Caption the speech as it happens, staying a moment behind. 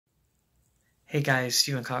Hey guys,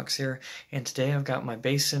 Stephen Cox here, and today I've got my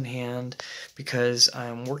bass in hand because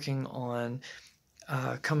I'm working on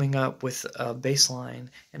coming up with a bass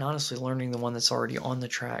line and honestly learning the one that's already on the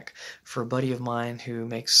track for a buddy of mine who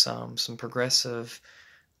makes some progressive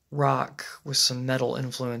rock with some metal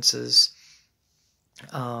influences.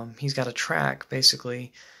 He's got a track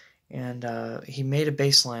basically, and he made a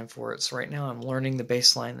bass line for it. So right now I'm learning the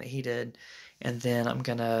bass line that he did, and then I'm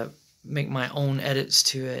gonna make my own edits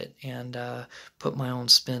to it and put my own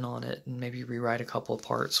spin on it and maybe rewrite a couple of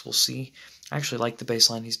parts. We'll see. I actually like the bass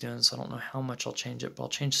line he's doing, so I don't know how much I'll change it, but I'll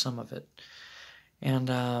change some of it. And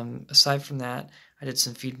aside from that, I did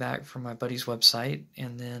some feedback from my buddy's website,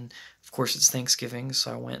 and then of course it's Thanksgiving,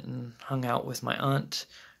 so I went and hung out with my aunt,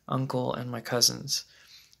 uncle, and my cousins.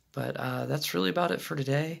 But that's really about it for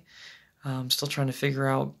today. I'm still trying to figure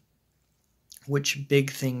out which big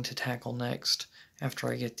thing to tackle next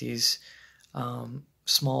after I get these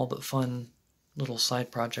small but fun little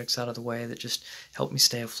side projects out of the way that just help me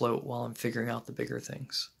stay afloat while I'm figuring out the bigger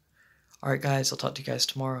things. All right, guys, I'll talk to you guys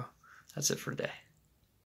tomorrow. That's it for today.